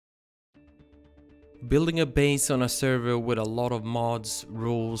Building a base on a server with a lot of mods,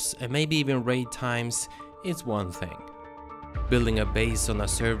 rules, and maybe even raid times is one thing. Building a base on a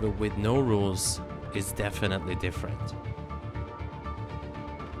server with no rules is definitely different.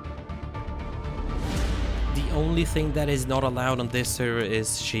 The only thing that is not allowed on this server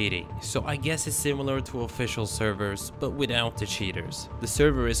is cheating, so I guess it's similar to official servers, but without the cheaters. The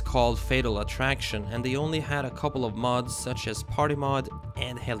server is called FatalAttraction, and they only had a couple of mods such as party mod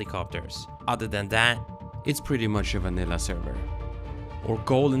and helicopters. Other than that, it's pretty much a vanilla server. Our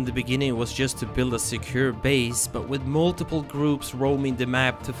goal in the beginning was just to build a secure base, but with multiple groups roaming the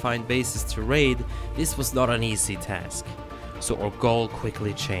map to find bases to raid, this was not an easy task. So our goal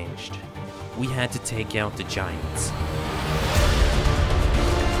quickly changed. We had to take out the giants.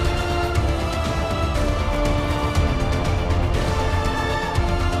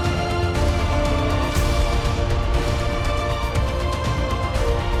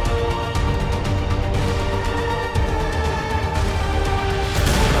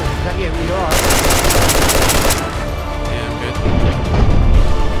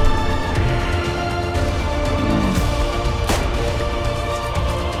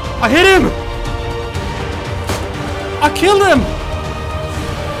 I hit him! I killed him!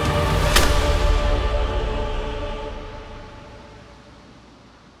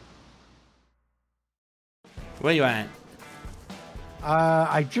 Where you at?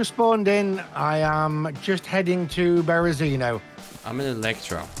 I just spawned in. I am just heading to Berezino. I'm in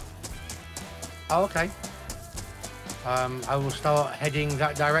Electro. Oh, okay. I will start heading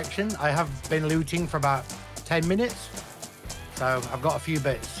that direction. I have been looting for about 10 minutes, so I've got a few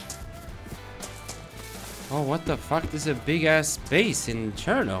bits. Oh, what the fuck? There's a big ass base in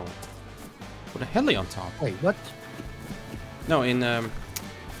Cherno with a heli on top. Wait, what? No, in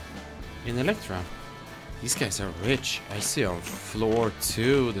Electra. These guys are rich. I see on floor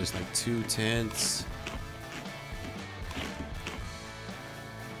 2, there's like 2 tents.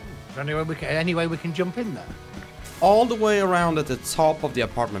 Any way we can jump in there? All the way around at the top of the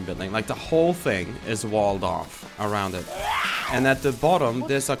apartment building, like the whole thing is walled off around it. And at the bottom,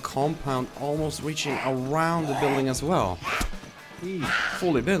 there's a compound almost reaching around the building as well.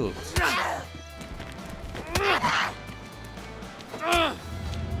 Fully built.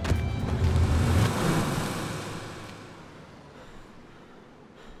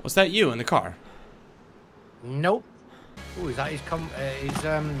 Was that you in the car? Nope. Oh, is that his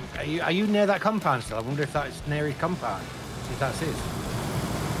are you near that compound still? I wonder if that's near his compound. If that's his.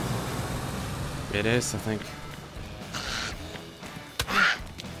 It is, I think.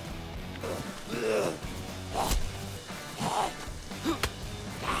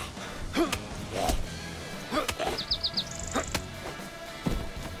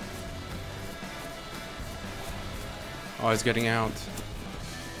 Oh, he's getting out.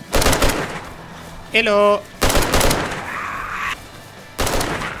 Hello!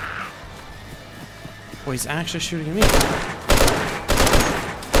 Oh, he's actually shooting at me.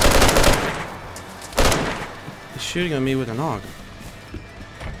 He's shooting at me with an AUG.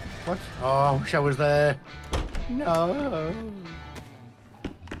 What? Oh, I wish I was there. No.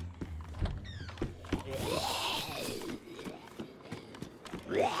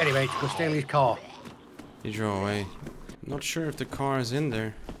 Anyway, go steal his car. He drove away. Not sure if the car is in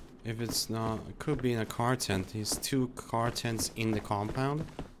there. If it's not, it could be in a car tent. He's 2 car tents in the compound.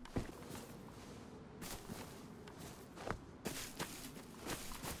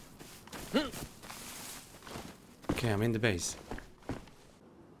 Okay, I'm in the base.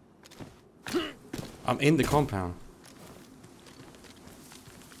 I'm in the compound.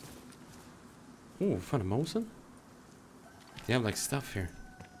 Ooh, found a Mosin? They have like stuff here.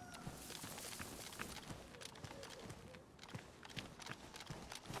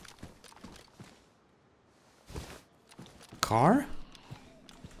 Car?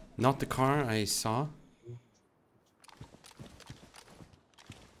 Not the car I saw.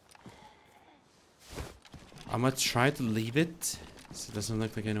 I'm gonna try to leave it so it doesn't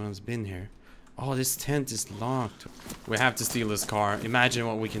look like anyone's been here. Oh, this tent is locked. We have to steal this car. Imagine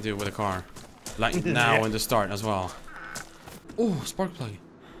what we can do with a car. Like now in the start as well. Oh, spark plug.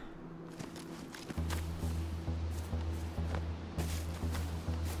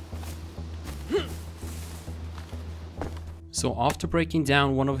 So after breaking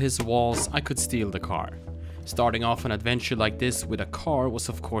down one of his walls, I could steal the car. Starting off an adventure like this with a car was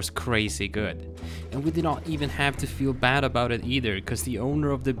of course crazy good. And we did not even have to feel bad about it either, because the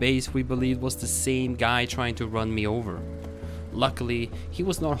owner of the base we believed was the same guy trying to run me over. Luckily, he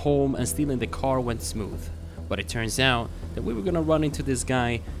was not home and stealing the car went smooth. But it turns out that we were gonna run into this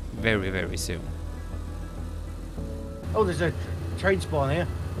guy very soon. Oh, there's a trade spawn here.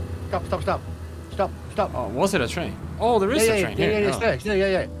 Stop. Stop, stop. Oh, was it a train? Oh, there is a train here. It's Oh. there. It's there,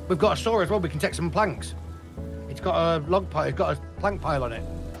 yeah. We've got a saw as well. We can take some planks. It's got a log pile. It's got a plank pile on it.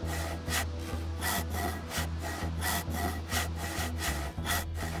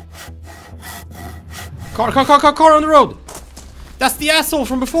 Car on the road! That's the asshole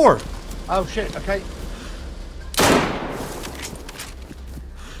from before! Oh shit, okay.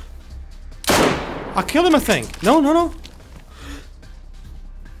 I killed him, I think. No.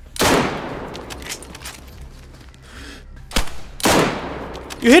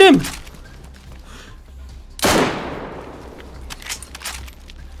 You hit him!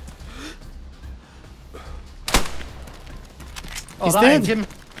 Oh, He's that dead. ain't him.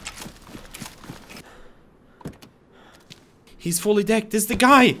 He's fully decked. This is the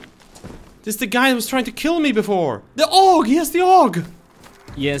guy! This is the guy that was trying to kill me before! The AUG! He has the AUG!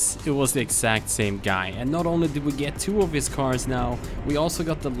 Yes, it was the exact same guy. And not only did we get 2 of his cars now, we also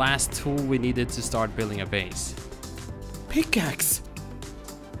got the last tool we needed to start building a base. Pickaxe!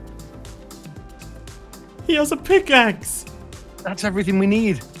 He has a pickaxe! That's everything we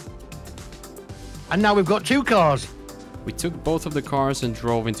need. And now we've got 2 cars. We took both of the cars and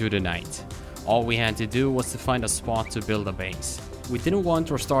drove into the night. All we had to do was to find a spot to build a base. We didn't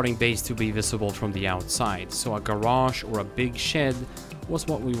want our starting base to be visible from the outside, so a garage or a big shed was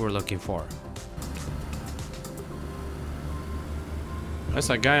what we were looking for. There's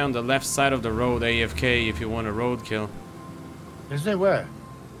a guy on the left side of the road, AFK, if you want a roadkill. Is there where?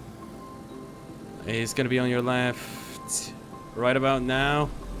 He's gonna be on your left, right about now.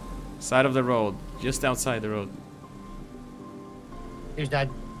 Side of the road, just outside the road. He's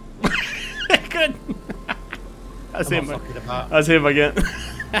dead. Good. That's I'm him. not fucking about. That's him again.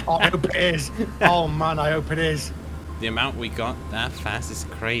 Oh, I hope it is. Oh man, I hope it is. The amount we got that fast is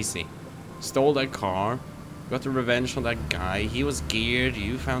crazy. Stole that car, got the revenge on that guy. He was geared.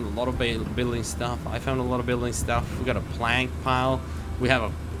 You found a lot of building stuff. I found a lot of building stuff. We got a plank pile. We have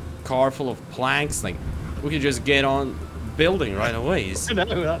a car full of planks. Like, we could just get on building right away. No,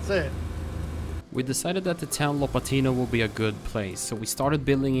 that's it. We decided that the town Lopatino will be a good place, so we started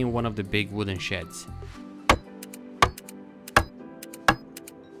building in one of the big wooden sheds.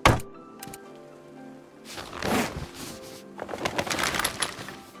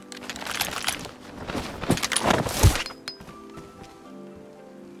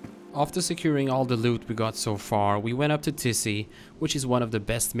 After securing all the loot we got so far, we went up to Tissi, which is one of the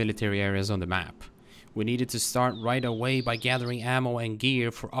best military areas on the map. We needed to start right away by gathering ammo and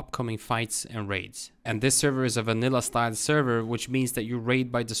gear for upcoming fights and raids. And this server is a vanilla style server, which means that you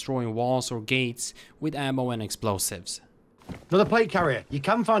raid by destroying walls or gates with ammo and explosives. Another plate carrier. You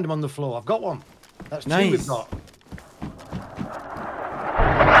can find them on the floor. I've got one. That's 2 Nice. we've got.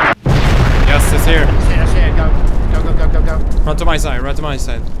 Yes, it's here. That's it. Go. Run to my side, run to my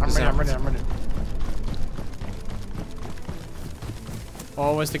side. I'm ready.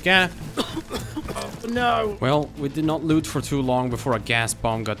 Oh, where's the gap? No. Well, we did not loot for too long before a gas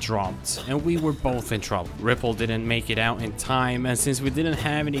bomb got dropped, and we were both in trouble. Ripple didn't make it out in time, and since we didn't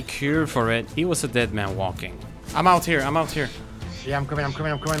have any cure for it, he was a dead man walking. I'm out here. Yeah, I'm coming.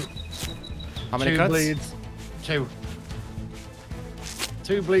 How many 2 cuts? bleeds. 2.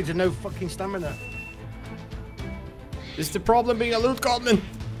 2 bleeds and no fucking stamina. This is the problem being a loot goblin.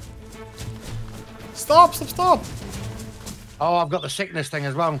 Stop. Oh, I've got the sickness thing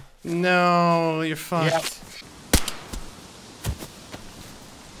as well. No, you're fucked. Yep.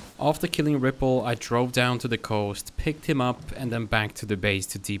 After killing Ripple, I drove down to the coast, picked him up, and then back to the base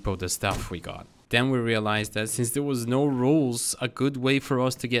to depot the stuff we got. Then we realized that since there was no rules, a good way for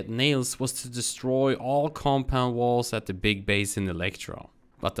us to get nails was to destroy all compound walls at the big base in Electro.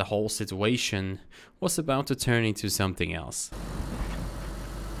 But the whole situation was about to turn into something else.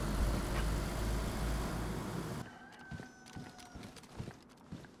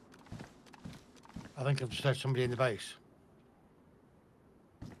 I think I've just heard somebody in the base.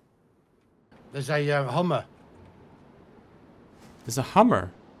 There's a Hummer. There's a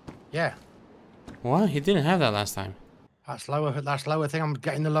Hummer. Yeah. What? He didn't have that last time. That's lower thing. I'm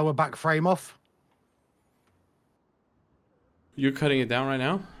getting the lower back frame off. You're cutting it down right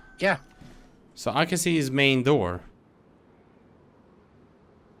now? Yeah. So I can see his main door.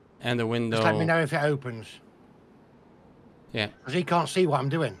 And the window. Just let me know if it opens. Yeah. Because he can't see what I'm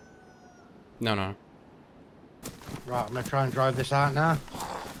doing. No. Right, I'm going to try and drive this out now.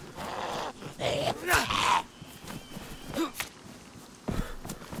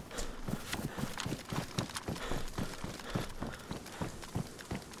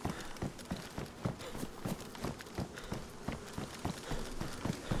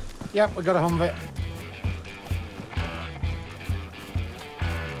 Yep, we got a Humvee.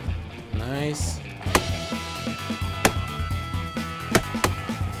 Nice.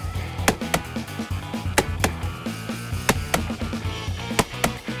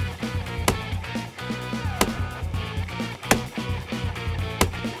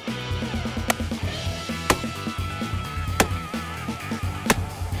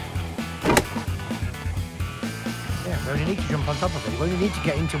 need to jump on top of it. Well, you need to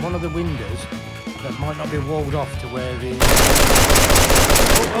get into one of the windows that might not be walled off to where the...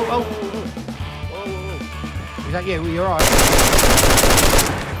 Oh. Is that you? You're alright?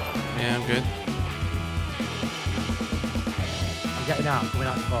 Yeah, I'm good. I'm getting out. I'm coming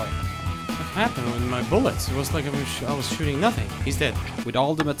out to fight. What happened with my bullets? It was like I was shooting nothing. He's dead. With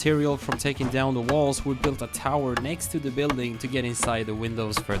all the material from taking down the walls, we built a tower next to the building to get inside the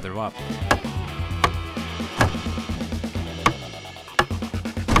windows further up.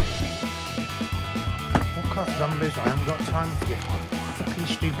 Fuck off, zombies. I haven't got time for you. Fucking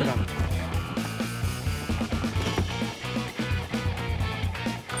stupid animal.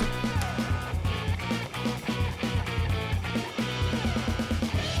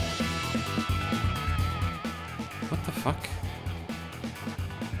 What the fuck?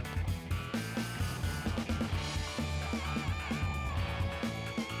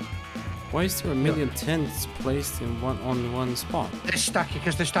 Why is there a million tents placed in one spot? They're stacking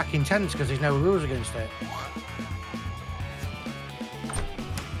because they're stacking tents because there's no rules against it.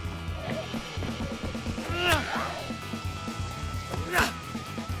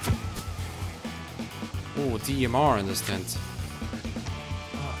 Oh, DMR in this tent.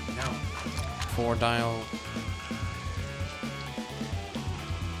 Oh, no. 4-dial.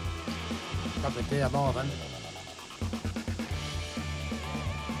 Got the DMR then.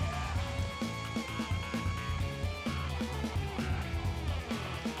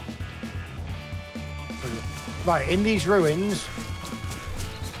 Right, in these ruins,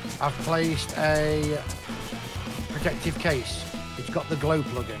 I've placed a protective case. It's got the glow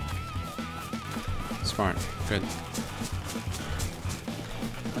plug-in. Smart. Good.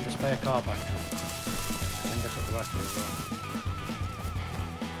 And a spare car back. And that's what the rest of it as well.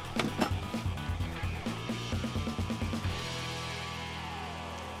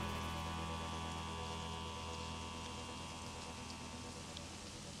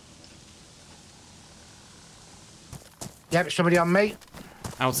 Yep, somebody on me.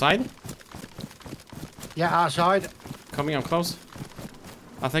 Outside? Yeah, outside. Coming up close.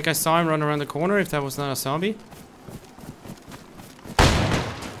 I think I saw him run around the corner, if that was not a zombie.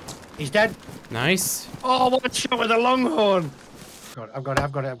 He's dead. Nice. Oh, what a shot with a longhorn. God,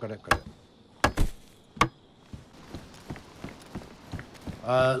 I've got it.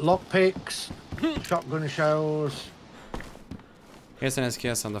 Lockpicks, shotgun shells. Here's an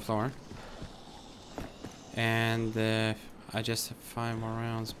SKS on the floor. And I just have 5 more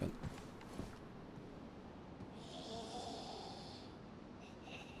rounds, but...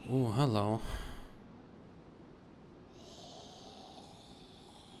 Oh, hello.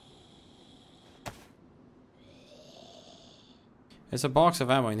 There's a box of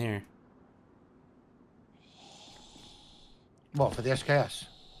ammo in here. What, for the SKS?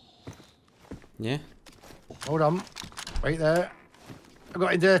 Yeah? Hold on. Wait there. I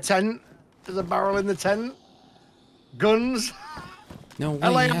got into the tent. There's a barrel in the tent. Guns. No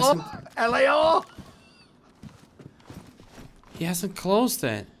way, LAR. he hasn't closed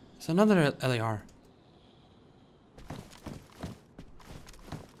it. It's another LAR.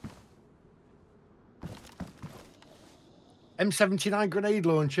 M79 grenade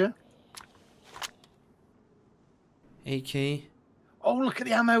launcher. AK. Oh, look at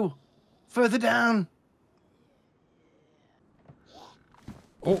the ammo. Further down.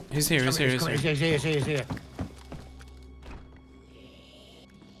 Oh, he's here, he's here. He's here.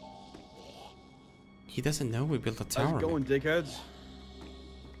 He doesn't know we built a tower. How's it going, dickheads?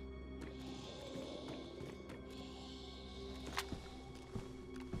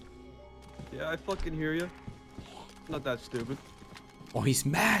 Yeah, I fucking hear you. Not that stupid. Oh, he's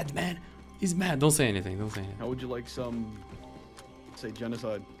mad, man. He's mad. Don't say anything. How would you like some, say,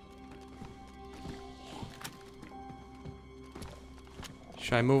 genocide?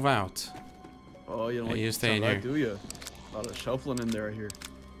 Should I move out? Oh, you don't Yeah, like you stay in that, here. do you? A lot of shuffling in there, I hear.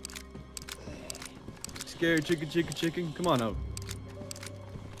 Scared chicken. Come on out.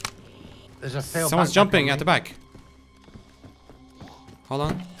 There's a fail. Someone's jumping at the back. Hold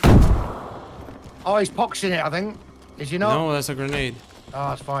on. Oh, he's poxing it, I think. Is he not? No, that's a grenade. Oh,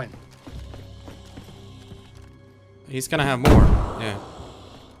 that's fine. He's gonna have more. Yeah.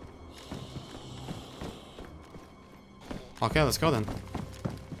 Okay, let's go then.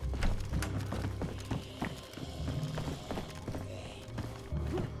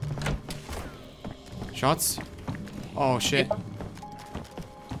 Shots? Oh shit.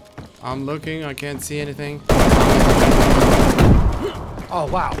 I'm looking, I can't see anything. Oh,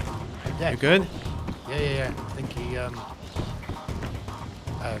 wow. Yeah. You good? Yeah.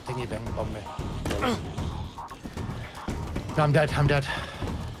 I think he banged upon me. I'm dead.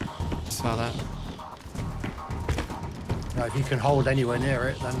 Saw that. Now, if you can hold anywhere near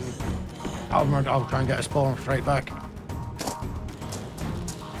it, then I'll try and get a spawn straight back.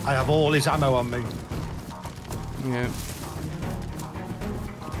 I have all his ammo on me. Yeah.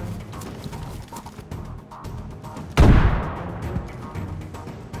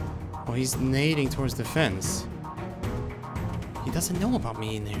 Oh, he's nading towards the fence. He doesn't know about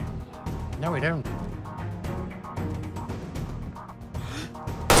me in there. No, we don't.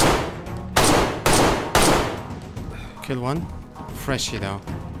 Kill one. Freshie though.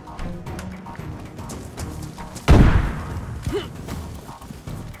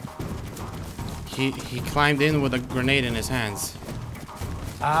 He climbed in with a grenade in his hands.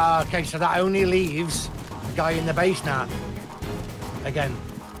 Ah, okay, so that only leaves the guy in the base now. Again.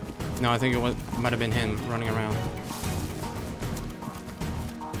 No, I think it might have been him running around.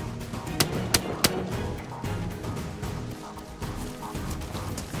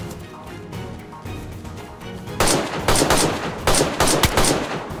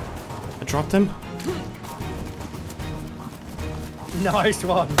 I dropped him. Nice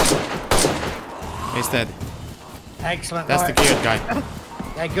one. He's dead. Excellent. That's right. the geared guy.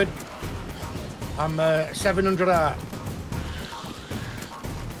 Yeah, good. I'm 700 out.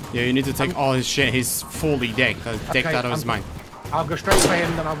 Yeah, you need to take all his shit. He's fully decked. Decked out of his mind. I'll go straight for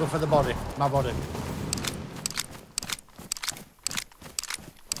him, then I'll go for the body. My body.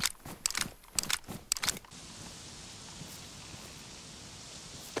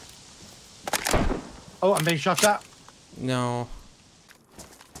 Oh, I'm being shot at. No.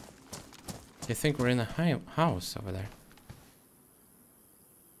 I think we're in a house over there.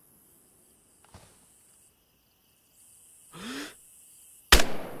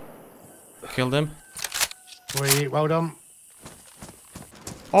 Killed him. Sweet, well done.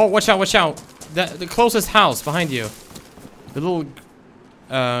 Oh, watch out, watch out. The closest house behind you. The little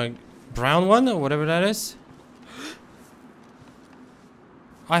brown one or whatever that is.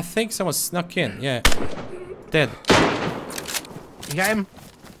 I think someone snuck in. Yeah. Dead. You get him?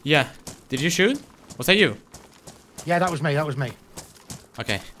 Yeah. Did you shoot? Was that you? Yeah, that was me, that was me.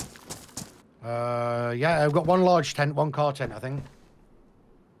 Okay. Yeah, I've got one large tent, one car tent, I think.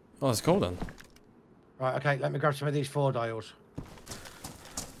 Oh, it's cool then. Right, okay, let me grab some of these 4 dials.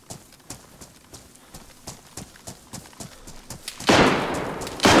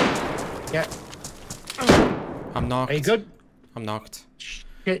 Yeah. I'm knocked. Are you good? I'm knocked.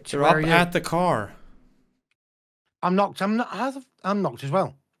 Shit, They're where up are you? at the car. I'm knocked, I'm knocked as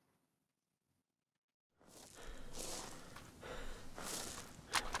well.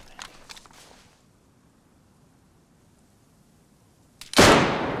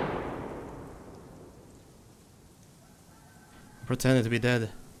 Pretended to be dead.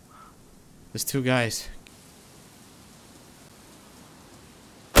 There's 2 guys.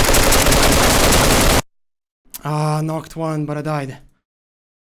 Ah, knocked one, but I died.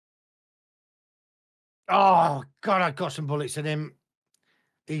 Oh, God, I got some bullets in him.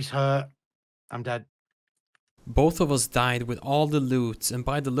 He's hurt. I'm dead. Both of us died with all the loot, and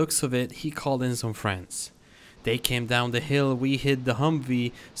by the looks of it, he called in some friends. They came down the hill, we hid the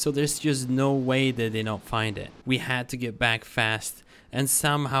Humvee, so there's just no way they did not find it. We had to get back fast and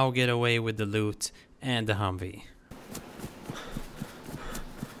somehow get away with the loot and the Humvee.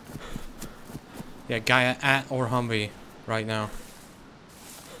 Yeah, guy at or Humvee right now.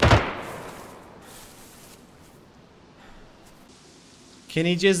 Can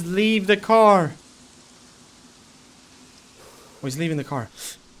he just leave the car? Oh, he's leaving the car.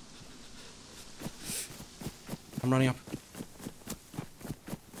 I'm running up.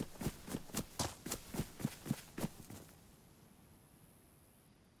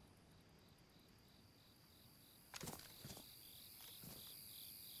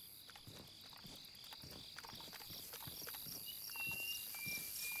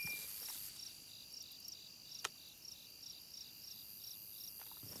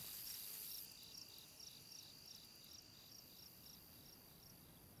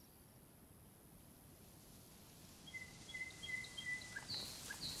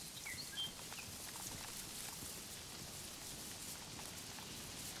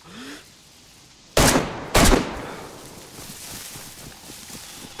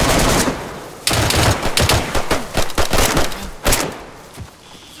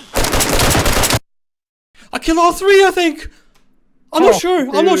 I killed all 3, I think. I'm not sure.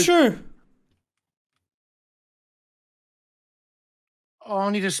 I'm not sure. Oh,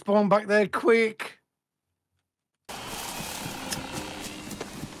 I need to spawn back there quick.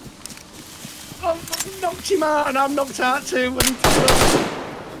 I've knocked him out and I'm knocked out too.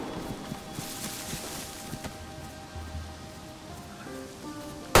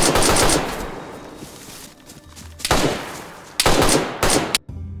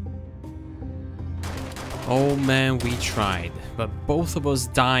 Oh man, we tried, but both of us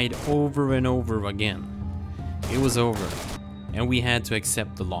died over and over again. It was over, and we had to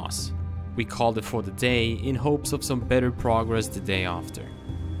accept the loss. We called it for the day in hopes of some better progress the day after.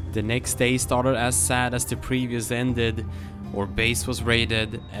 The next day started as sad as the previous ended. Our base was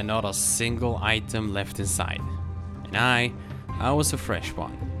raided and not a single item left inside. And I was a fresh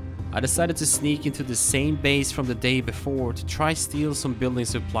one. I decided to sneak into the same base from the day before to try steal some building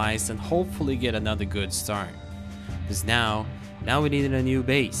supplies and hopefully get another good start. Because now we needed a new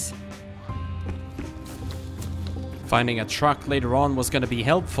base. Finding a truck later on was gonna be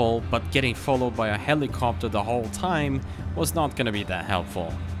helpful, but getting followed by a helicopter the whole time was not gonna be that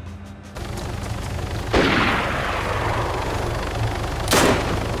helpful.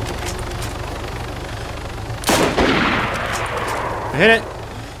 Hit it.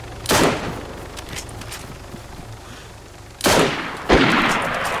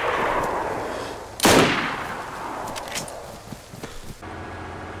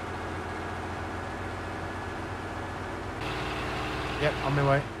 Yep, on my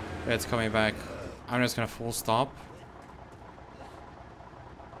way. It's coming back. I'm just gonna full stop.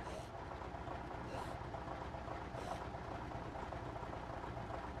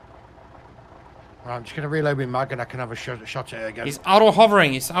 Right, I'm just gonna reload my mag and I can have a shot at it again. He's auto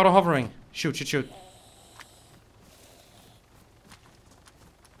hovering. He's auto hovering. Shoot, shoot, shoot.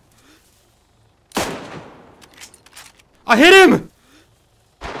 I hit him!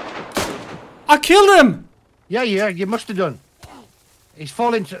 I killed him! Yeah, you must have done. He's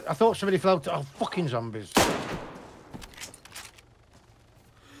falling to... I thought somebody fell to... Oh, fucking zombies.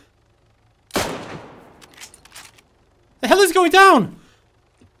 The hell is going down?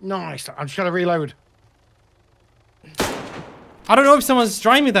 Nice. I'm just gonna reload. I don't know if someone's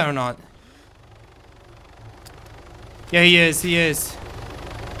driving that or not. Yeah, he is. He is.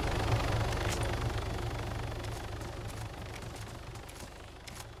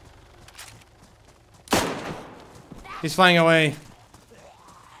 He's flying away.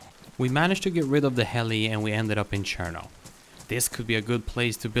 We managed to get rid of the heli and we ended up in Cherno. This could be a good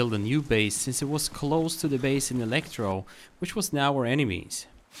place to build a new base since it was close to the base in Electro, which was now our enemies.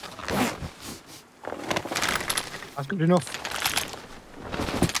 That's good enough.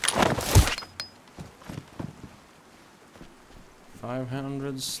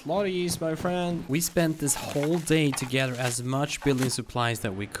 $500 slotties, my friend. We spent this whole day to gather as much building supplies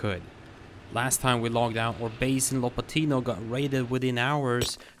that we could. Last time we logged out, our base in Lopatino got raided within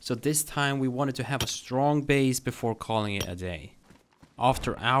hours, so this time we wanted to have a strong base before calling it a day.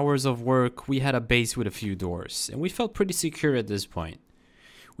 After hours of work, we had a base with a few doors, and we felt pretty secure at this point.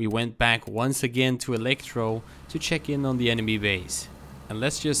 We went back once again to Electro to check in on the enemy base. And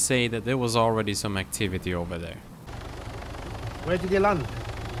let's just say that there was already some activity over there. Where did he land?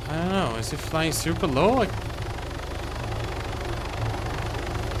 I don't know. Is he flying super low? Like...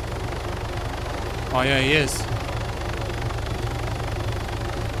 Oh yeah, he is.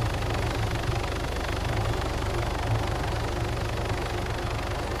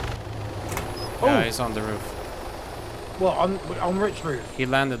 Yeah, he's on the roof. Well, on Rich roof? He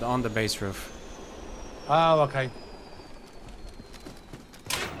landed on the base roof. Oh, okay.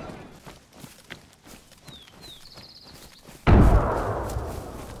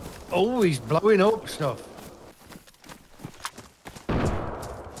 Oh, he's blowing up stuff.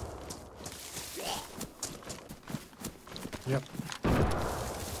 Yep.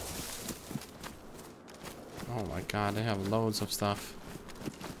 Oh my god, they have loads of stuff.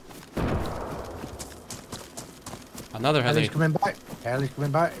 Another heli. Heli's coming back. Heli's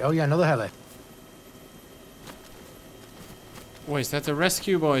coming back. Oh yeah, another heli. Wait, is that the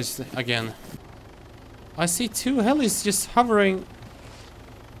rescue boys again? I see two helis just hovering.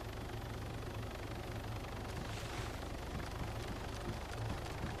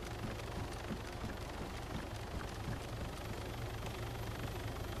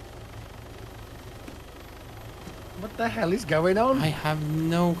 What the hell is going on? I have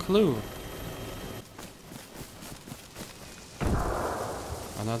no clue.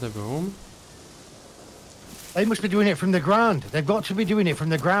 Another boom. They must be doing it from the ground. They've got to be doing it from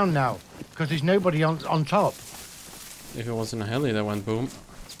the ground now, because there's nobody on top. If it wasn't a heli that went boom.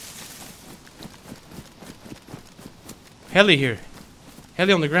 Heli here.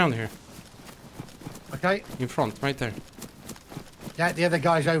 Heli on the ground here. Okay. In front, right there. Yeah, the other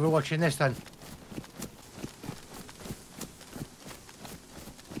guy's over watching this then.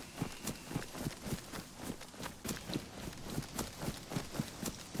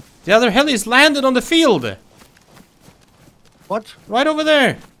 The other heli's landed on the field. What? Right over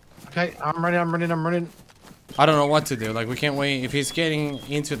there. Okay, I'm running. I don't know what to do. Like, we can't wait. If he's getting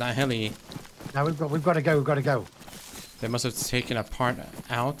into that heli, Now we've got to go. We've got to go. They must have taken a part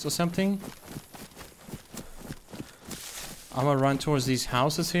out or something. I'm gonna run towards these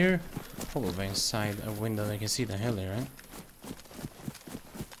houses here. Probably inside a window. They can see the heli, right?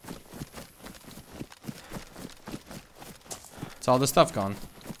 It's all the stuff gone.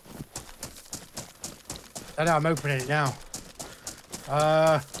 I know, I'm opening it now.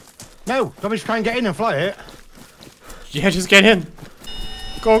 No! Let me try and get in and fly it. Yeah, just get in.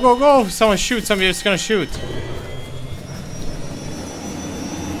 Go, go, go! Someone shoot. Somebody's gonna shoot.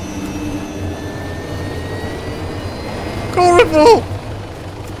 Go, Ripple!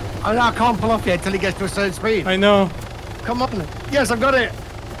 I can't pull off yet till it gets to a certain speed. I know. Come on. Yes, I've got it.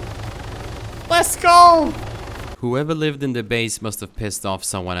 Let's go! Whoever lived in the base must have pissed off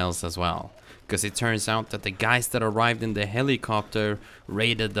someone else as well, because it turns out that the guys that arrived in the helicopter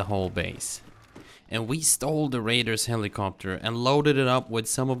raided the whole base. And we stole the raiders' helicopter and loaded it up with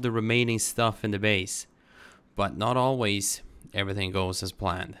some of the remaining stuff in the base. But not always everything goes as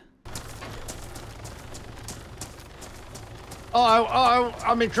planned. Oh,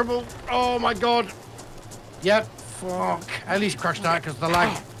 I'm in trouble. Oh my god. Yep, fuck. At least crashed out because of the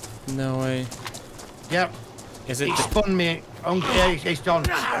lag. No way. Yep. Is it? It spun me. Oh, yeah, it's done.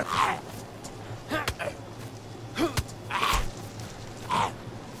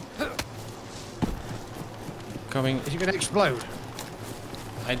 Coming. Is it going to explode?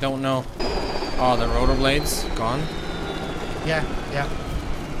 I don't know. Oh, the rotor blades gone. Yeah, yeah.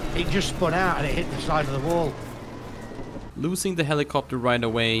 It just spun out and it hit the side of the wall. Losing the helicopter right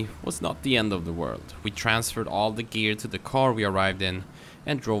away was not the end of the world. We transferred all the gear to the car we arrived in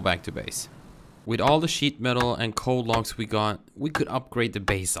and drove back to base. With all the sheet metal and code logs we got, we could upgrade the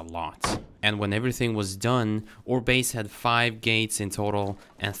base a lot. And when everything was done, our base had 5 gates in total,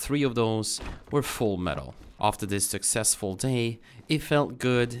 and 3 of those were full metal. After this successful day, it felt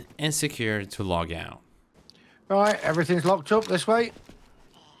good and secure to log out. Right, everything's locked up this way.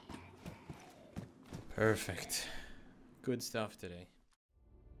 Perfect. Good stuff today.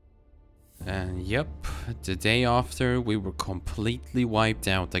 And yep, the day after we were completely wiped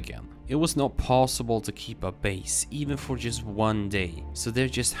out again. It was not possible to keep a base even for just one day, so there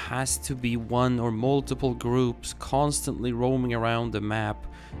just has to be one or multiple groups constantly roaming around the map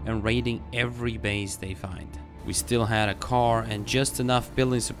and raiding every base they find. We still had a car and just enough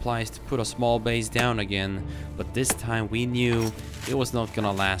building supplies to put a small base down again, but this time we knew it was not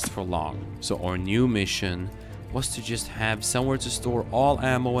gonna last for long. So our new mission was to just have somewhere to store all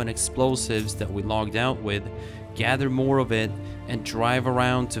ammo and explosives that we logged out with, gather more of it, and drive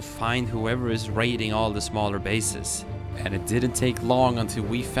around to find whoever is raiding all the smaller bases. And it didn't take long until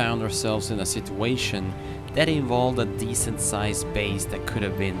we found ourselves in a situation that involved a decent sized base that could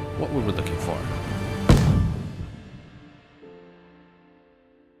have been what we were looking for.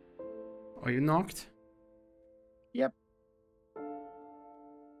 Are you knocked? Yep.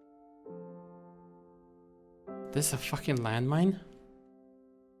 This a fucking landmine?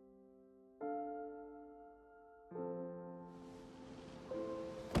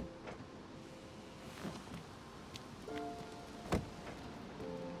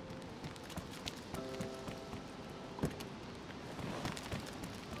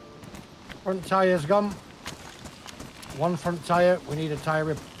 Front tire's gone. One front tire. We need a tire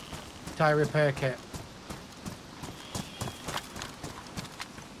repair kit.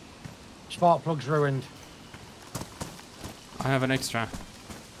 Spark plug's ruined. I have an extra.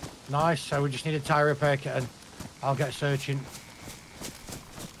 Nice. So we just need a tire repair kit, and I'll get searching.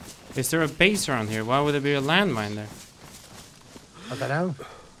 Is there a base around here? Why would there be a landmine there? I don't know.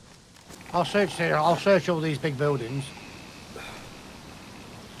 I'll search here. I'll search all these big buildings.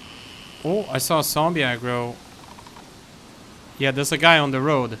 Oh, I saw a zombie aggro. Yeah, there's a guy on the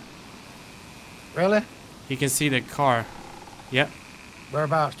road. Really? He can see the car. Yep.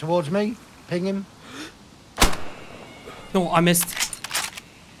 Whereabouts? Towards me? Ping him. No, I missed.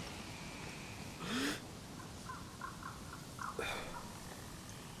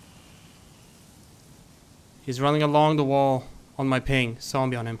 He's running along the wall on my ping.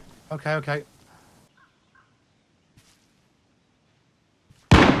 Zombie on him. Okay, okay.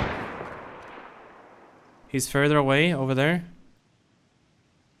 He's further away over there.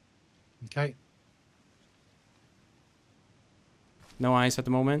 Okay. No eyes at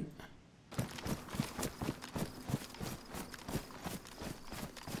the moment.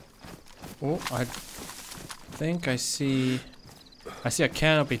 Oh, I think I see a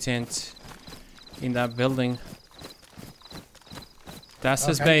canopy tent in that building. That's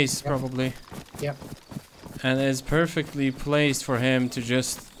his base, probably. Yep. And it's perfectly placed for him to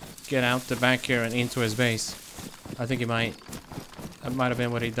just get out the back here and into his base. I think that might have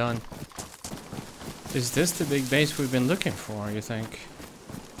been what he done. Is this the big base we've been looking for, you think?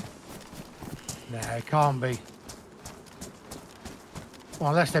 No, it can't be. Well,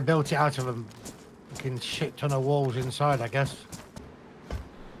 unless they built it out of a fucking shit ton of walls inside, I guess.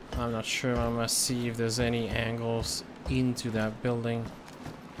 I'm not sure. I must see if there's any angles into that building.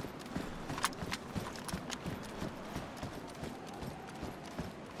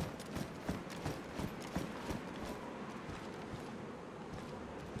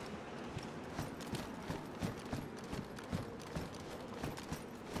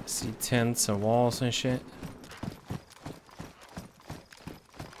 See tents and walls and shit.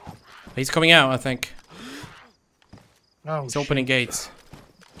 He's coming out, I think. Oh, He's opening gates.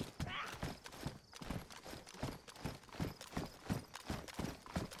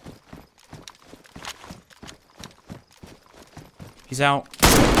 He's out.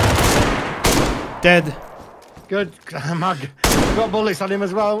 Dead. Good. Mag. Got bullets on him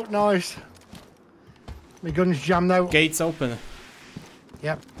as well. Nice. My gun's jammed out. Gates open.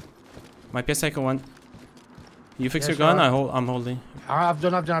 Yep. Might be a second one. You fix Yes, your gun? alright. I'm holding. I've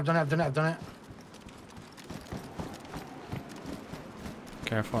done it.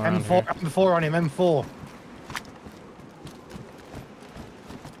 Careful around M4, here. M4 on him, M4.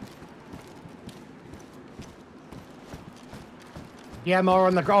 Yeah, more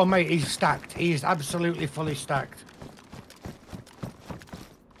on the ground, mate. He's stacked. He's absolutely fully stacked.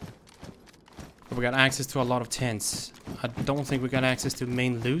 We got access to a lot of tents. I don't think we got access to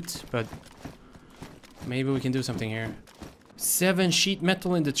main loot, but maybe we can do something here. 7 sheet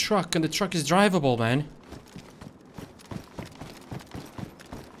metal in the truck, and the truck is drivable, man.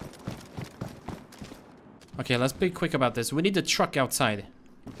 Okay, let's be quick about this. We need the truck outside.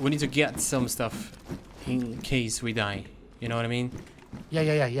 We need to get some stuff in case we die. You know what I mean? Yeah.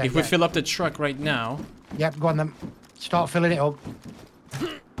 If we fill up the truck right now... Yep, go on then. Start filling it up.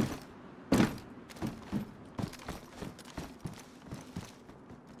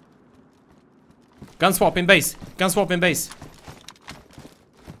 Gun swap in base. Gun swap in base.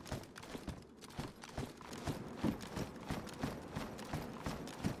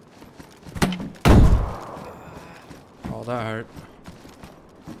 Oh, that hurt.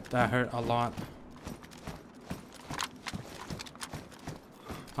 That hurt a lot.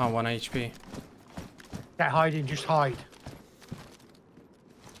 Oh, 1 HP. Get hiding, just hide.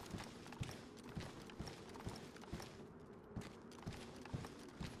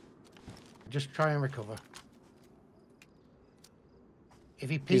 Just try and recover. If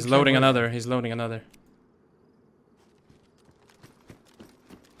he peeks He's loading over- another. He's loading another.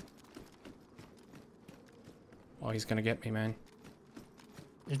 Oh, he's gonna get me, man.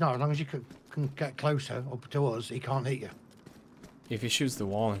 He's not, as long as you can get closer up to us, he can't hit you. If he shoots the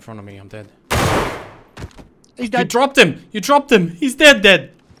wall in front of me, I'm dead. He's You dead. dropped him! You dropped him! He's dead!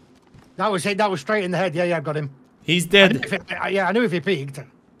 That was it, that was straight in the head. Yeah, I've got him. He's dead! Yeah, I knew if he peeked.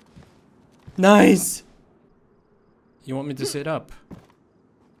 Nice! You want me to sit up?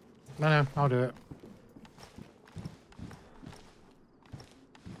 No, I'll do it.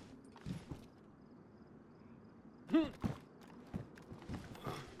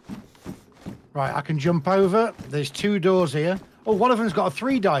 Right, I can jump over. There's 2 doors here. Oh, one of them's got a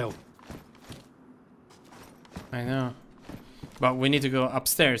 3 dial. I know. But we need to go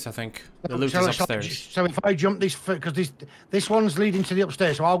upstairs, I think. The loot is upstairs. So if I jump this, because this one's leading to the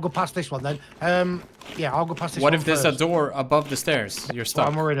upstairs, so I'll go past this one then. Yeah, I'll go past this one. What if there's a door above the stairs? You're That's what stuck.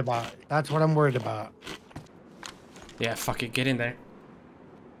 I'm worried about. That's what I'm worried about. Yeah, fuck it. Get in there.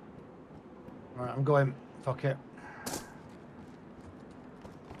 All right, I'm going. Fuck it.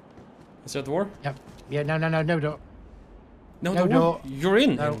 Is there a door? Yep. Yeah, no door. No, No door. You're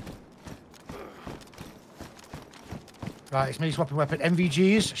in. No. Right, it's me swapping weapon.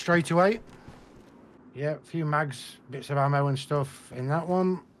 MVGs straight away. Yeah, a few mags, bits of ammo and stuff in that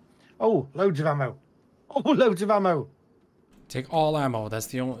one. Oh, loads of ammo. Oh, loads of ammo. Take all ammo. That's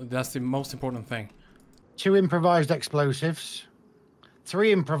the most important thing. 2 improvised explosives.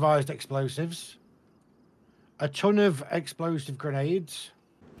 3 improvised explosives. A ton of explosive grenades.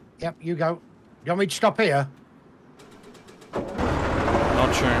 Yep, you go. You want me to stop here?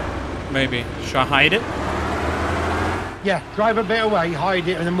 Not sure. Maybe. Should I hide it? Yeah, drive a bit away, hide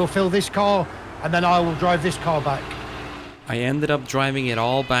it, and then we'll fill this car, and then I will drive this car back. I ended up driving it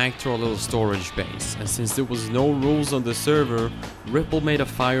all back to our little storage base, and since there was no rules on the server, Ripple made a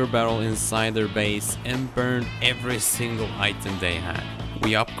fire barrel inside their base and burned every single item they had.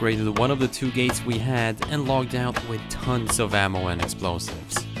 We upgraded one of the 2 gates we had and logged out with tons of ammo and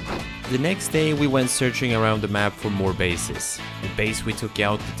explosives. The next day we went searching around the map for more bases. The base we took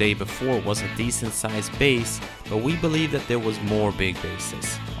out the day before was a decent sized base, but we believed that there was more big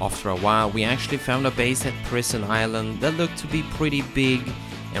bases. After a while, we actually found a base at Prison Island that looked to be pretty big,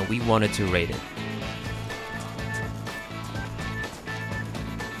 and we wanted to raid it.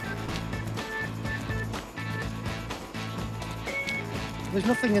 There's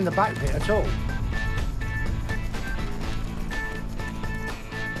nothing in the back bit at all.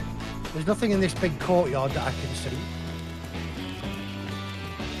 There's nothing in this big courtyard that I can see.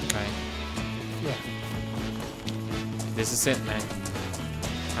 Okay. Yeah. This is it, man.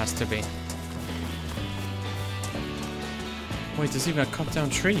 Has to be. Wait, there's even a cut down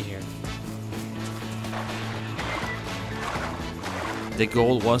tree here. The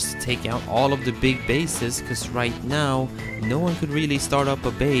goal was to take out all of the big bases, because right now no one could really start up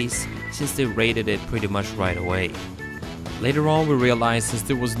a base since they raided it pretty much right away. Later on we realized since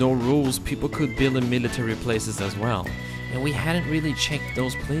there was no rules, people could build in military places as well, and we hadn't really checked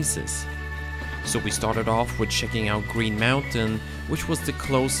those places. So we started off with checking out Green Mountain, which was the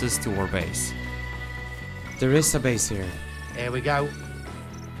closest to our base. There is a base here. Here we go.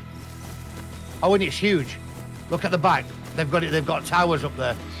 Oh, and it's huge. Look at the back. They've got towers up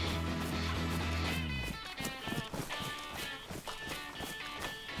there.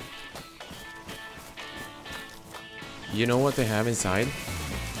 You know what they have inside?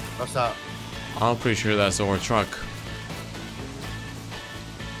 What's that? I'm pretty sure that's our truck.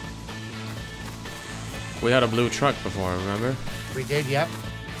 We had a blue truck before, remember? We did, yep.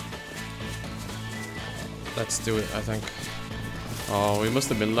 Let's do it, I think. Oh, we must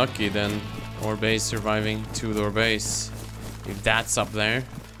have been lucky then. Our base surviving to our base. If that's up there.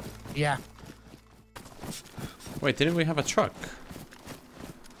 Yeah. Wait, didn't we have a truck?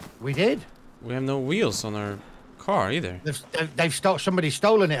 We did. We have no wheels on our car either. Somebody's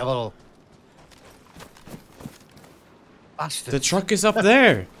stolen it a little. Bastards. The truck is up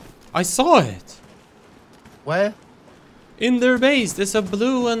there. I saw it. Where? In their base. There's a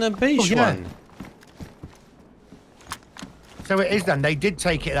blue and a beige one. So it is then. They did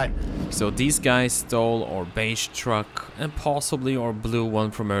take it then. So these guys stole our beige truck and possibly our blue one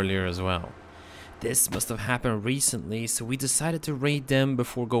from earlier as well. This must have happened recently, so we decided to raid them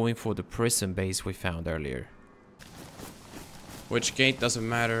before going for the prison base we found earlier. Which gate doesn't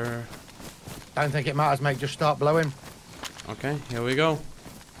matter. Don't think it matters, mate. Just start blowing. Okay, here we go.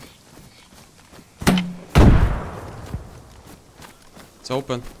 It's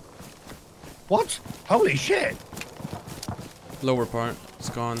open. What? Holy shit. Lower part is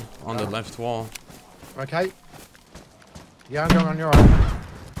gone on the left wall. Okay. Yeah, I'm going on your own.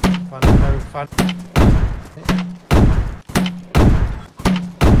 Fun, no fun.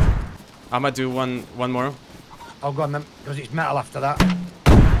 I'm gonna do one more. Oh, go on then, because it's metal after that.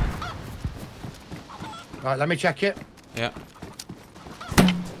 Right, let me check it. Yeah.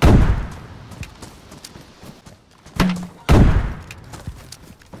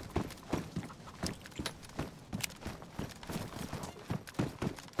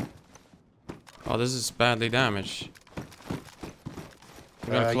 Oh, this is badly damaged.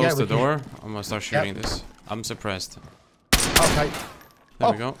 We're gonna close the door. I'm gonna start shooting this. I'm suppressed. Okay.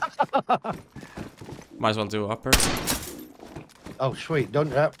 There we go. Might as well do upper. Oh, sweet.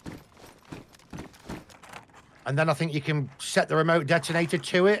 Done that. And then I think you can set the remote detonator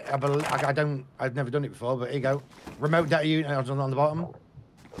to it. I've never done it before, but here you go. Remote detonator unit on the bottom.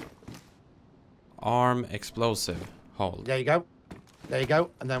 Arm explosive. Hold. There you go. There you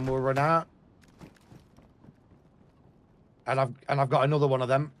go. And then we'll run out. And I've got another one of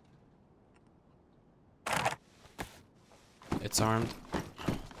them. It's armed.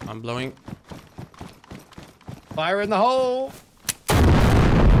 I'm blowing. Fire in the hole!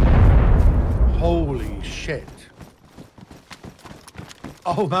 Holy shit.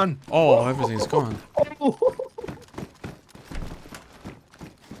 Oh, man. Oh, everything's gone.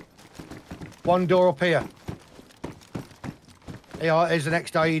 One door up here. Here's the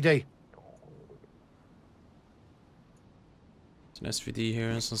next IED. It's an SVD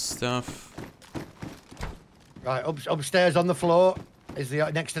here and some stuff. Right, upstairs on the floor is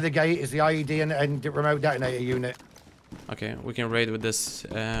the next to the gate is the IED and the remote detonator unit. Okay, we can raid with this,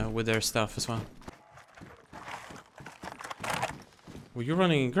 with their stuff as well. Were you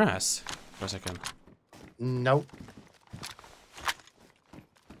running in grass for a second? Nope.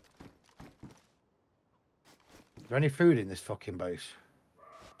 Is there any food in this fucking base?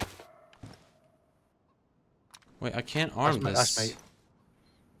 Wait, I can't arm this. That's me.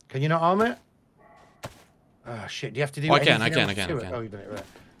 Can you not arm it? Oh shit! Do you have to do? Oh, I anything can. else to it? Oh, you done it right.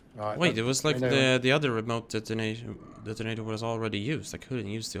 Right. Wait, it was like the other remote detonator was already used. I couldn't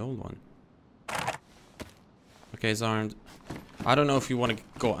use the old one. Okay, it's armed. I don't know if you want to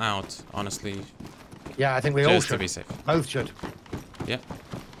go out, honestly. Yeah, I think we all Just should. to be safe. Both should. Yeah.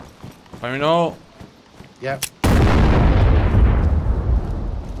 Fire no. Yep.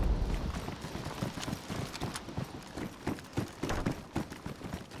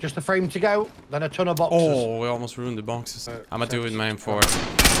 Just a frame to go, then a ton of boxes. Oh, we almost ruined the boxes. I'm gonna do it in my M4.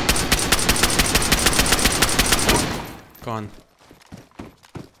 Gone.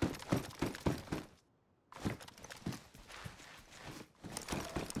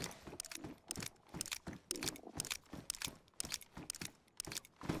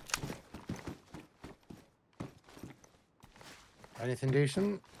 Anything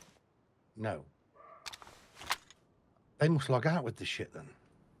decent? No. They must log out with this shit then.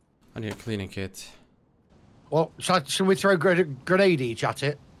 I need a cleaning kit. Well, should we throw a grenade each at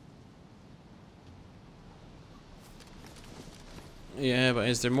it? Yeah, but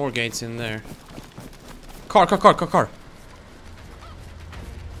is there more gates in there? Car! I'm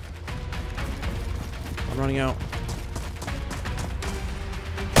running out.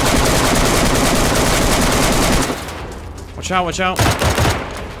 Watch out!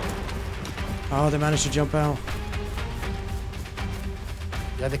 Oh, they managed to jump out.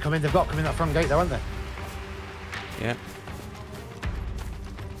 Yeah, they come in. They've got to come in that front gate, though, haven't they? Yeah.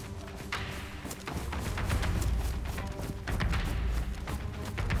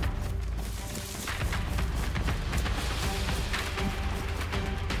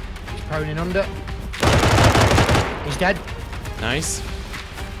 He's prone in under. He's dead. Nice.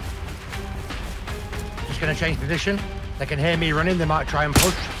 Just going to change position. They can hear me running. They might try and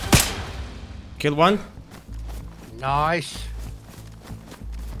push. Kill one. Nice.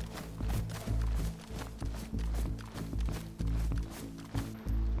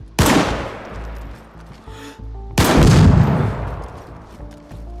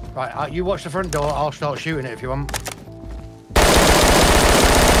 Right, you watch the front door. I'll start shooting it if you want.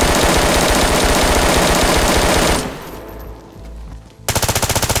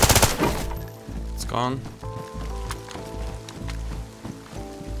 It's gone.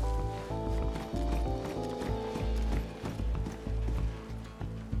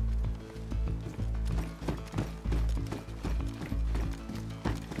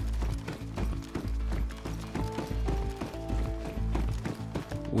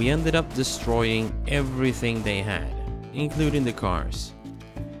 We ended up destroying everything they had, including the cars.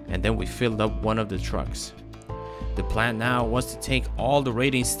 And then we filled up one of the trucks. The plan now was to take all the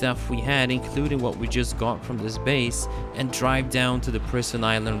raiding stuff we had, including what we just got from this base, and drive down to the prison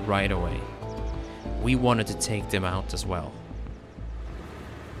island right away. We wanted to take them out as well.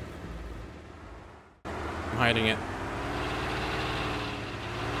 I'm hiding it.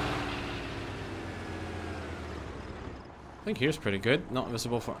 I think here's pretty good. Not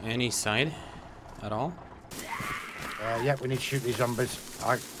visible from any side at all. Yeah, we need to shoot these zombies.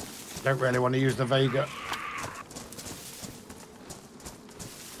 I don't really want to use the Vega.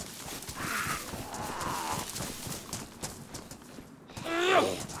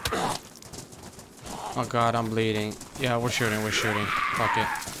 Oh god, I'm bleeding. Yeah, we're shooting. Fuck it.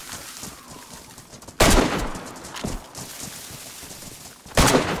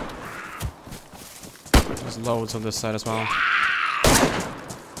 There's loads on this side as well.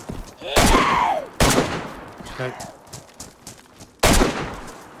 Okay.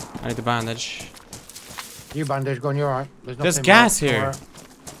 I need the bandage. You bandage going, you're alright. There's gas here. Right.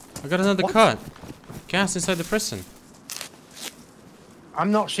 I got another What? cut. Gas inside the prison.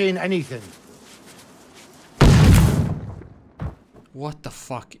 I'm not seeing anything. What the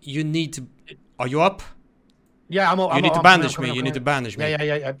fuck? You need to... Are you up? Yeah, I'm up. You need to bandage me. You need to bandage me.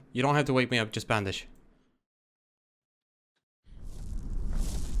 Yeah. You don't have to wake me up. Just bandage.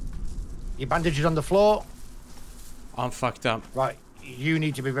 Your bandage is on the floor. I'm fucked up. Right, you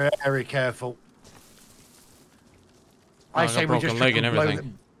need to be very careful. I got broken leg and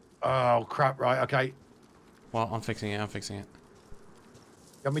everything. Oh crap! Right, okay. Well, I'm fixing it. You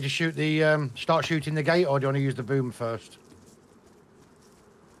want me to shoot the start shooting the gate, or do you want to use the boom first?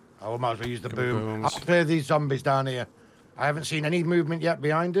 I might as well use the boom. I'll clear these zombies down here. I haven't seen any movement yet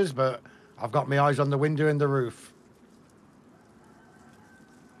behind us, but I've got my eyes on the window and the roof.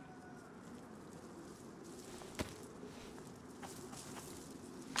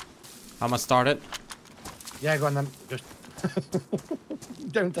 I'm gonna start it. Yeah, go on then. Just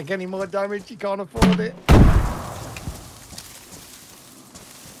don't take any more damage. You can't afford it.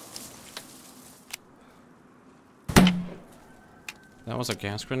 That was a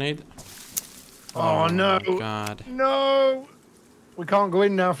gas grenade. Oh no! My God! No, we can't go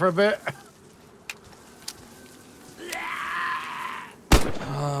in now for a bit.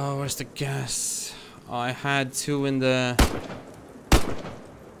 Oh, where's the gas? Oh, I had two in the...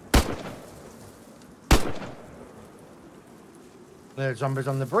 There's zombies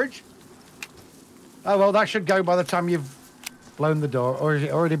on the bridge. Oh, well, that should go by the time you've blown the door. Or is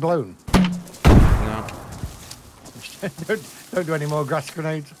it already blown? No. Don't do any more grass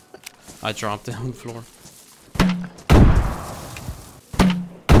grenades. I dropped it on the floor.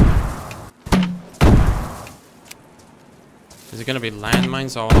 Is it gonna be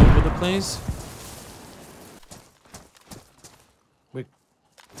landmines all over the place? We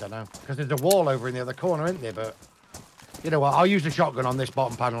don't know. Because there's a wall over in the other corner, isn't there? But you know what? I'll use the shotgun on this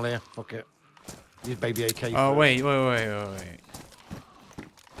bottom panel here. Fuck it. Use baby AK. Oh, wait.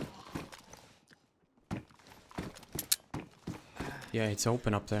 Yeah, it's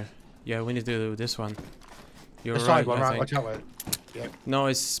open up there. Yeah, we need to do this one. You're the right, side one, I right? think. Watch out with it. Yeah. No,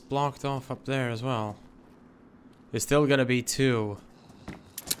 it's blocked off up there as well. It's still gonna be 2.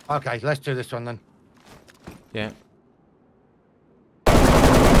 Okay, let's do this one then. Yeah.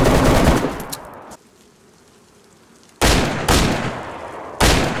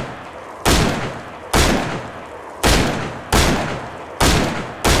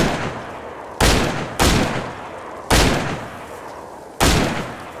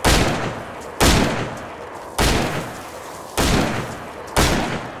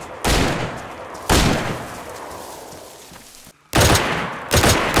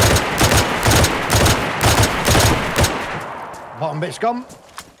 Bottom bit's gone.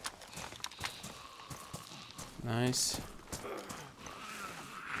 Nice.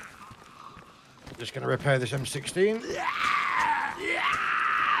 Just going to repair this M16.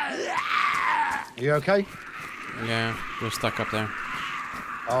 You okay? Yeah, we're stuck up there.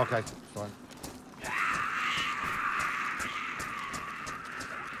 Oh, okay, fine.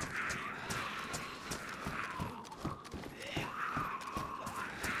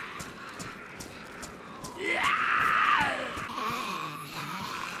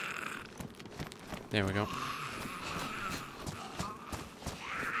 There we go.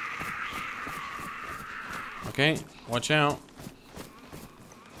 Okay, watch out.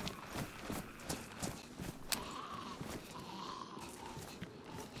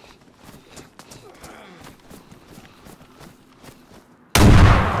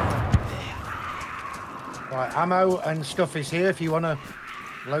 Right, ammo and stuff is here if you want to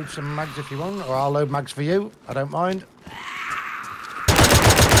load some mags if you want, or I'll load mags for you. I don't mind.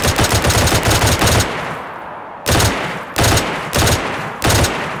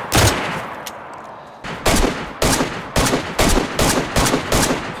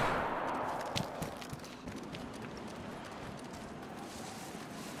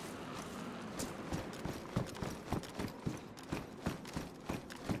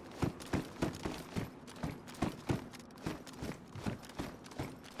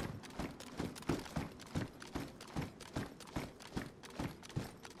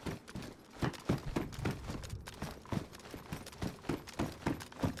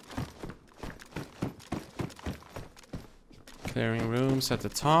 Clearing rooms at the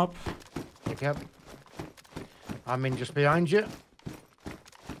top. Yep. I'm in just behind you.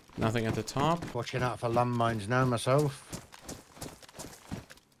 Nothing at the top. Watching out for landmines now myself.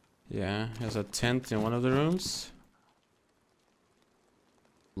 Yeah, there's a tent in one of the rooms.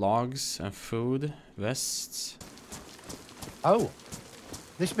 Logs and food. Vests. Oh,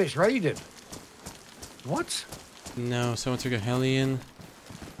 this bit's raided. What? No, someone took a Hellion.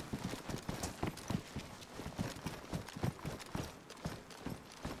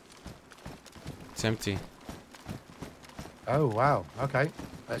 It's empty. Oh, wow. Okay.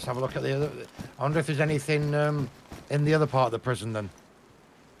 Let's have a look at the other. I wonder if there's anything in the other part of the prison then.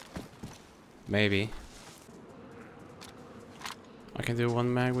 Maybe. I can do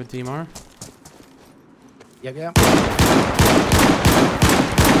 1 mag with DMR. Yep, yep.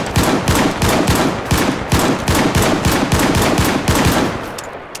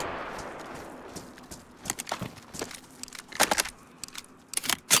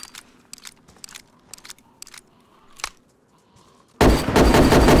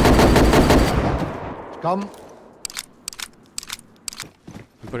 Come.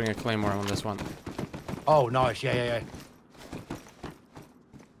 I'm putting a claymore on this one. Oh, nice. Yeah, yeah, yeah.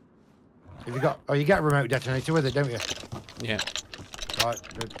 Have you got? Oh, you get a remote detonator with it, don't you? Yeah. Right,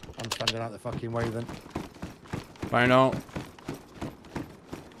 good. I'm standing out the fucking way then. Fire no.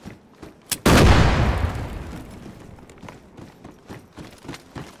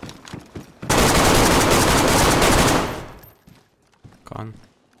 Gone.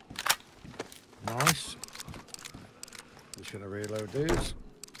 Nice. Just gonna reload these.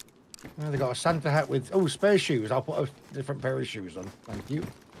 Oh, they got a Santa hat with spare shoes. I'll put a different pair of shoes on. Thank you.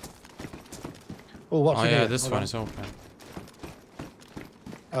 Oh, what's Oh in yeah, here? this Hold one on. is open.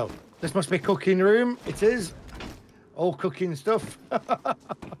 Oh, this must be cooking room. It is. All cooking stuff.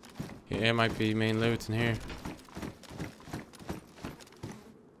 Yeah, it might be main loot in here.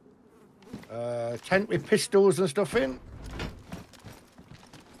 Tent with pistols and stuff in.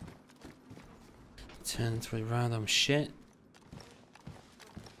 Tent with random shit.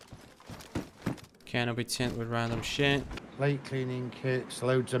 Canopy tent with random shit. Plate cleaning kits,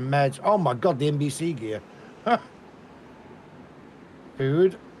 loads of meds. Oh my god, the NBC gear. Huh.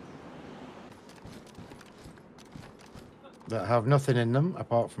 Food. That have nothing in them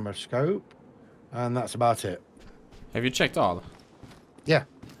apart from a scope. And that's about it. Have you checked all? Yeah.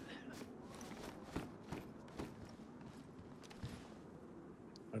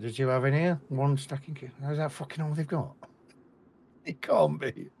 What did you have in here? One stacking kit. How's that fucking all they've got? It can't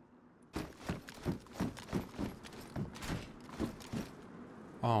be.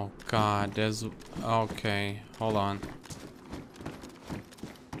 Oh god, there's... Okay, hold on.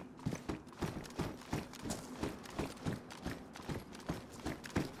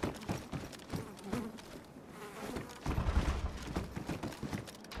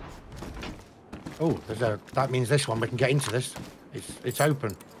 Oh, there's a... That means this one, we can get into this. It's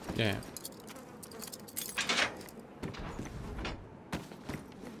open. Yeah.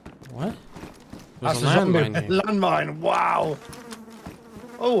 What? There's That's a a zombie landmine here. landmine. Wow.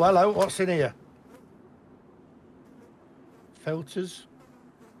 Oh, hello. What's in here? Filters.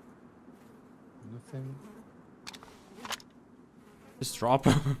 Nothing. Just drop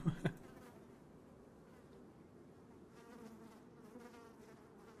him.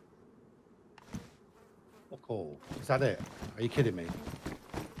 Fuck all. Is that it? Are you kidding me?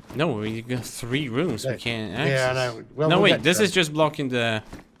 No, we got 3 rooms we can't access. Yeah, I know. Well, no, we'll wait, get this to is just blocking the...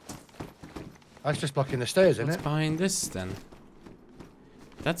 That's just blocking the stairs, isn't What's it? behind this then?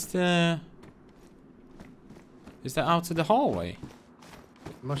 That's the... Is that out to the hallway?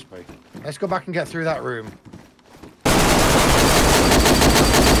 Must be. Let's go back and get through that room.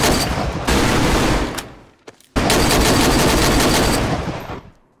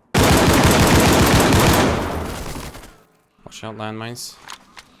 Watch out, landmines.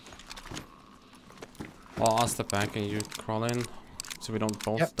 Well, I'll step back and you crawl in, so we don't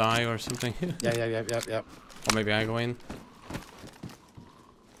both die or something. Yeah. Or maybe I go in.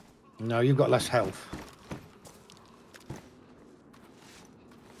 No, you've got less health.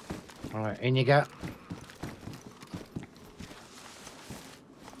 All right, in you get.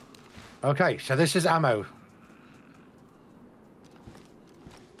 Okay, so this is ammo.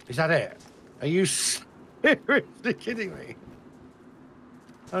 Is that it? Are you seriously kidding me?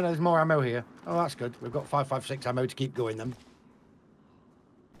 Oh, no, there's more ammo here. Oh, that's good. We've got 5.56 ammo to keep going then.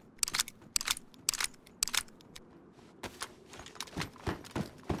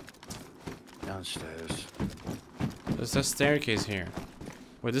 Downstairs. There's a staircase here.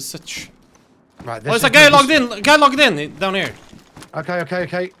 Wait, this is such... Right, Oh, there's a guy logged in! A guy logged in! Down here!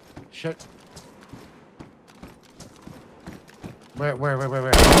 Okay. Shit. Where?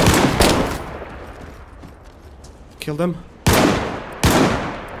 Killed him.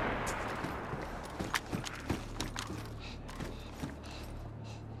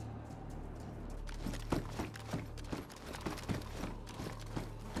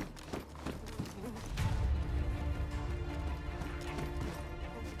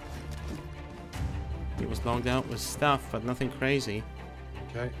 He was logged out with stuff, but nothing crazy.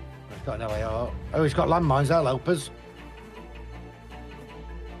 Okay. He's got an LAR. Oh, he's got landmines. That'll help us.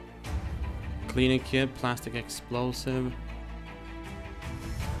 Cleaning kit, plastic explosive.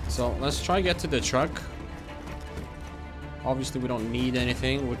 So let's try get to the truck. Obviously we don't need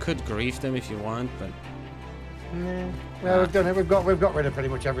anything. We could grief them if you want, but Yeah. Well, we've done it. We've got rid of pretty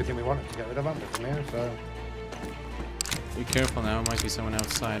much everything we wanted to get rid of, haven't we, from here? So be careful now. Might be someone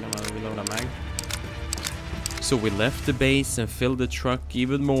outside. I'm gonna reload a mag. So we left the base and filled the truck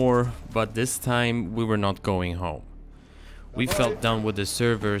even more, but this time we were not going home. We felt done with the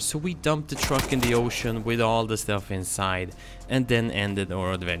server, so we dumped the truck in the ocean with all the stuff inside and then ended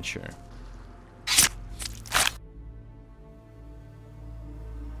our adventure.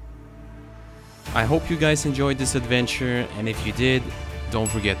 I hope you guys enjoyed this adventure, and if you did, don't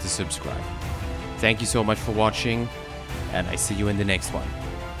forget to subscribe. Thank you so much for watching, and I see you in the next one.